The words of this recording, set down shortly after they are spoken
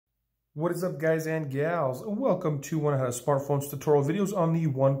What is up, guys and gals? Welcome to one of how to smartphones tutorial videos on the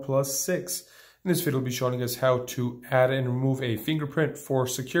OnePlus 6. In this video, I'll be showing us how to add and remove a fingerprint for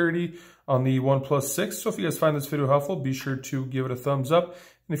security on the OnePlus 6. So if you guys find this video helpful, be sure to give it a thumbs up.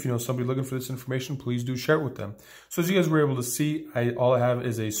 And if you know somebody looking for this information, please do share it with them. So as you guys were able to see, all I have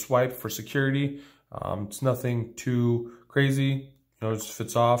is a swipe for security. It's nothing too crazy. It just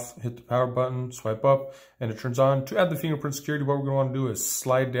fits off, hit the power button, swipe up, and it turns on. To add the fingerprint security, what we're going to want to do is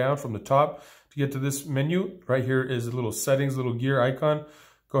slide down from the top to get to this menu. Right here is a little settings, little gear icon.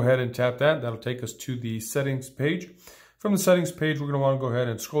 Go ahead and tap that. That'll take us to the settings page. From the settings page, we're going to want to go ahead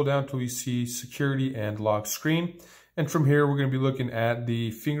and scroll down till we see security and lock screen. And from here, we're going to be looking at the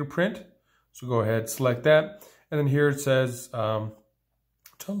fingerprint. So go ahead, select that. And then here it says to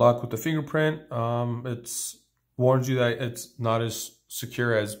unlock with the fingerprint, it's warns you that it's not as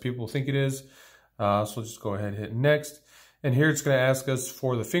secure as people think it is. So just go ahead and hit next. And here it's going to ask us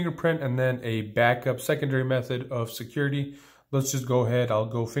for the fingerprint and then a backup secondary method of security. Let's just go ahead. I'll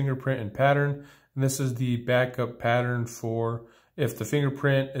go fingerprint and pattern. And this is the backup pattern for if the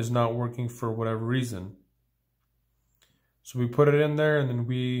fingerprint is not working for whatever reason. So we put it in there and then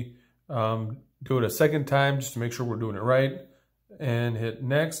we do it a second time just to make sure we're doing it right. And hit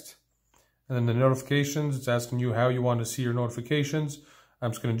next. And then the notifications, it's asking you how you want to see your notifications.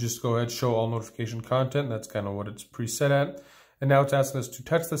 I'm just going to go ahead and show all notification content. That's kind of what it's preset at. And now it's asking us to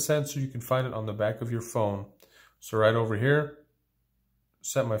touch the sensor. You can find it on the back of your phone. So right over here,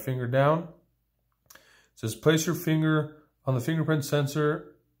 set my finger down. It says place your finger on the fingerprint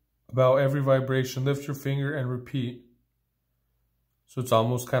sensor about every vibration. Lift your finger and repeat. So it's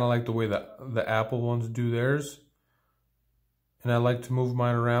almost kind of like the way that the Apple ones do theirs. And I like to move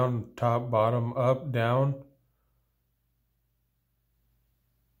mine around, top, bottom, up, down.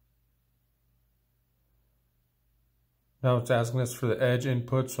 Now it's asking us for the edge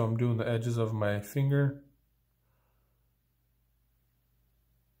input, so I'm doing the edges of my finger.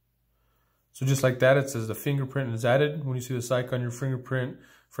 So just like that, it says the fingerprint is added. When you see this icon on your fingerprint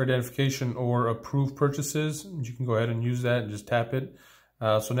for identification or approved purchases, you can go ahead and use that and just tap it.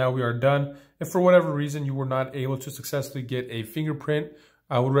 So now we are done. If for whatever reason you were not able to successfully get a fingerprint,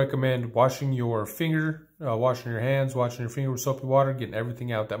 I would recommend washing your finger, washing your hands, washing your finger with soapy water, getting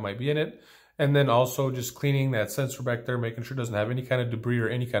everything out that might be in it. And then also just cleaning that sensor back there, making sure it doesn't have any kind of debris or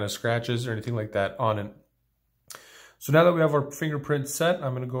any kind of scratches or anything like that on it. So now that we have our fingerprint set,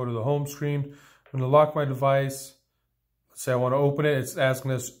 I'm going to go to the home screen. I'm going to lock my device. Let's say I want to open it. It's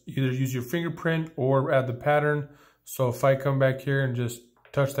asking us either use your fingerprint or add the pattern. So if I come back here and just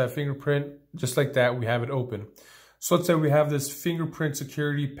touch that fingerprint, just like that, we have it open. So let's say we have this fingerprint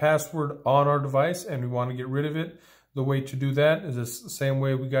security password on our device and we want to get rid of it. The way to do that is the same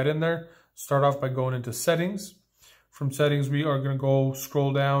way we got in there. Start off by going into settings. From settings, we are going to go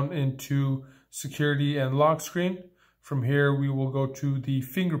scroll down into security and lock screen. From here, we will go to the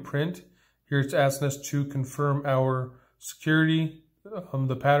fingerprint. Here it's asking us to confirm our security,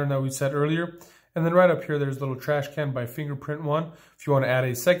 the pattern that we set earlier. And then right up here, there's a little trash can by Fingerprint 1. If you want to add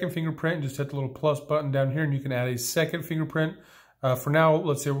a second fingerprint, just hit the little plus button down here and you can add a second fingerprint. For now,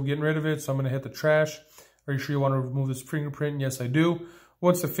 let's say we're getting rid of it, so I'm going to hit the trash. Are you sure you want to remove this fingerprint? Yes, I do.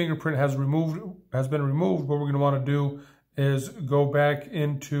 Once the fingerprint has been removed, what we're going to want to do is go back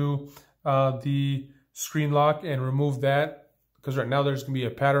into the screen lock and remove that, because right now there's going to be a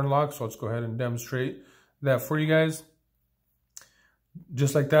pattern lock. So let's go ahead and demonstrate that for you guys.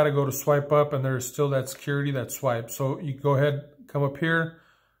 Just like that, I go to swipe up and there's still that security, that swipe. So you go ahead, come up here,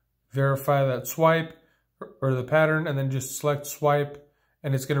 verify that swipe or the pattern, and then just select swipe,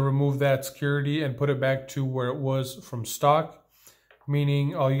 and it's going to remove that security and put it back to where it was from stock.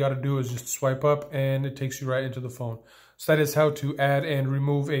 Meaning all you got to do is just swipe up and it takes you right into the phone. So that is how to add and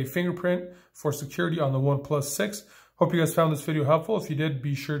remove a fingerprint for security on the OnePlus 6. Hope you guys found this video helpful. If you did,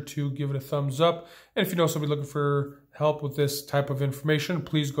 be sure to give it a thumbs up. And if you know somebody looking for help with this type of information,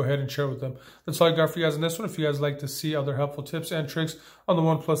 please go ahead and share it with them. That's all I got for you guys on this one. If you guys like to see other helpful tips and tricks on the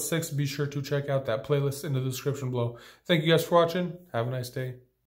OnePlus 6, be sure to check out that playlist in the description below. Thank you guys for watching. Have a nice day.